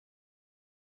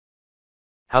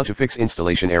How to fix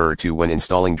installation error 2 when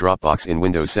installing Dropbox in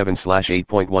Windows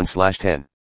 7/8.1/10.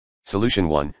 Solution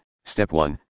 1. Step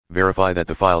 1. Verify that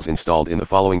the files installed in the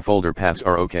following folder paths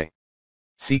are OK.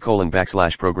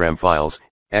 C:\program files,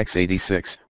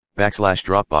 x86,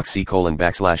 /Dropbox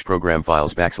C:\program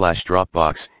files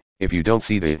 /Dropbox. If you don't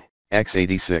see the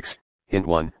x86, hint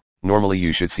 1, normally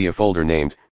you should see a folder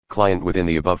named client within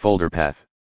the above folder path.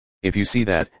 If you see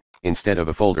that, instead of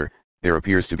a folder, there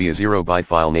appears to be a 0-byte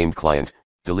file named client,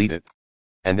 delete it.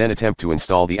 And then attempt to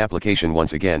install the application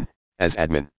once again, as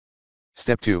admin.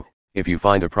 Step 2, if you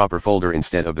find a proper folder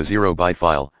instead of the 0-byte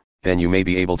file, then you may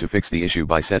be able to fix the issue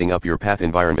by setting up your path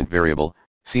environment variable.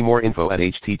 See more info at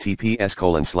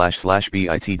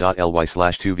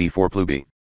https://bit.ly/2v4pluby.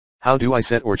 How do I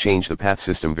set or change the path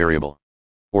system variable?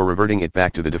 Or reverting it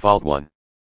back to the default one?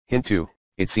 Hint 2,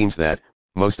 it seems that,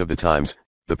 most of the times,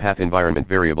 the path environment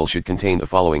variable should contain the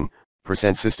following: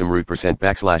 %systemroot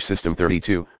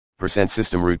 %system32,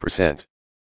 %systemroot%.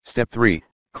 Step 3,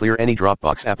 clear any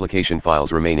Dropbox application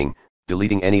files remaining.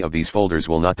 Deleting any of these folders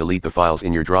will not delete the files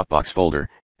in your Dropbox folder,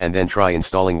 and then try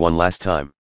installing one last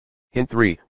time. Hint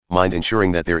 3, mind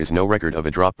ensuring that there is no record of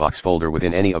a Dropbox folder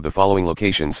within any of the following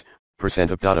locations: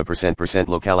 %of data, %,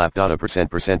 local app data,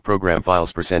 %, program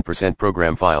files, %,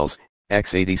 program files,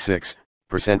 x86,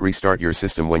 restart your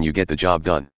system when you get the job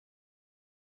done.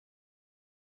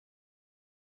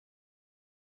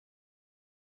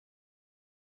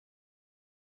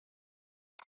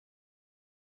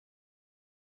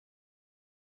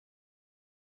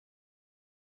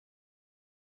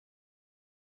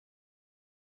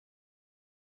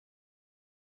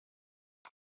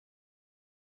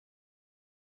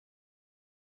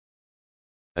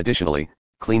 Additionally,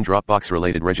 clean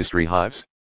Dropbox-related registry hives.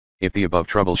 If the above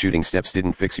troubleshooting steps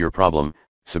didn't fix your problem,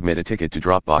 submit a ticket to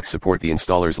Dropbox support. The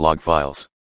installer's log files.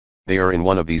 They are in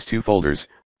one of these two folders: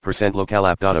 %local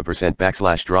app data,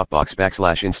 %\Dropbox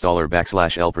 /installer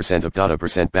 /L %of data,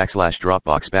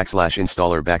 %Dropbox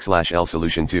 /installer /L.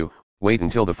 Solution 2, wait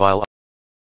until the file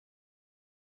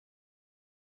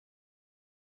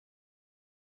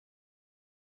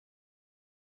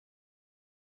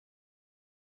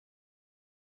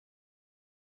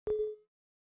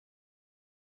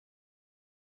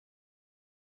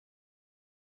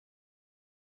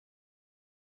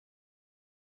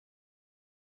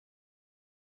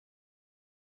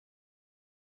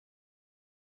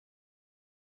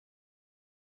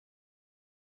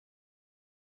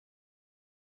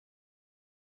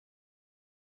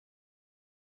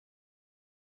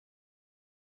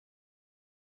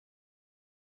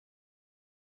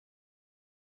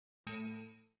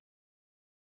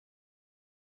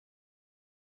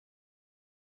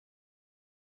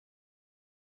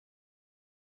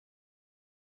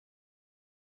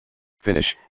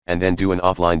finish, and then do an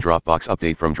offline Dropbox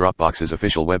update from Dropbox's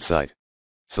official website.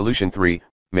 Solution 3,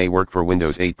 may work for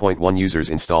Windows 8.1 users.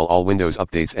 Install all Windows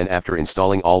updates, and after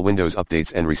installing all Windows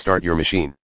updates and restart your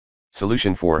machine.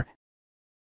 Solution 4,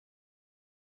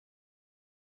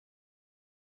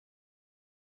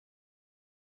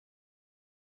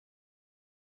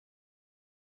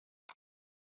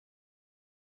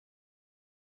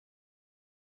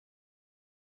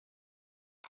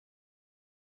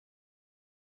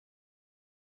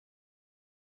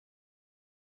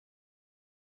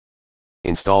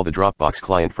 install the Dropbox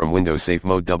client from Windows Safe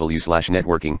Mode.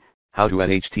 W/networking, how to at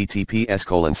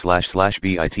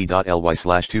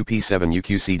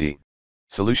https://bit.ly/2p7uqcd.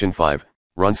 Solution 5,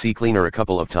 run CCleaner a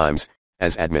couple of times,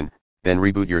 as admin, then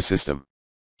reboot your system.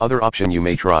 Other option you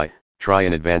may try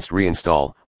an advanced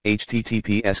reinstall,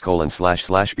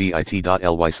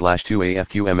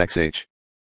 https://bit.ly/2afqmxh.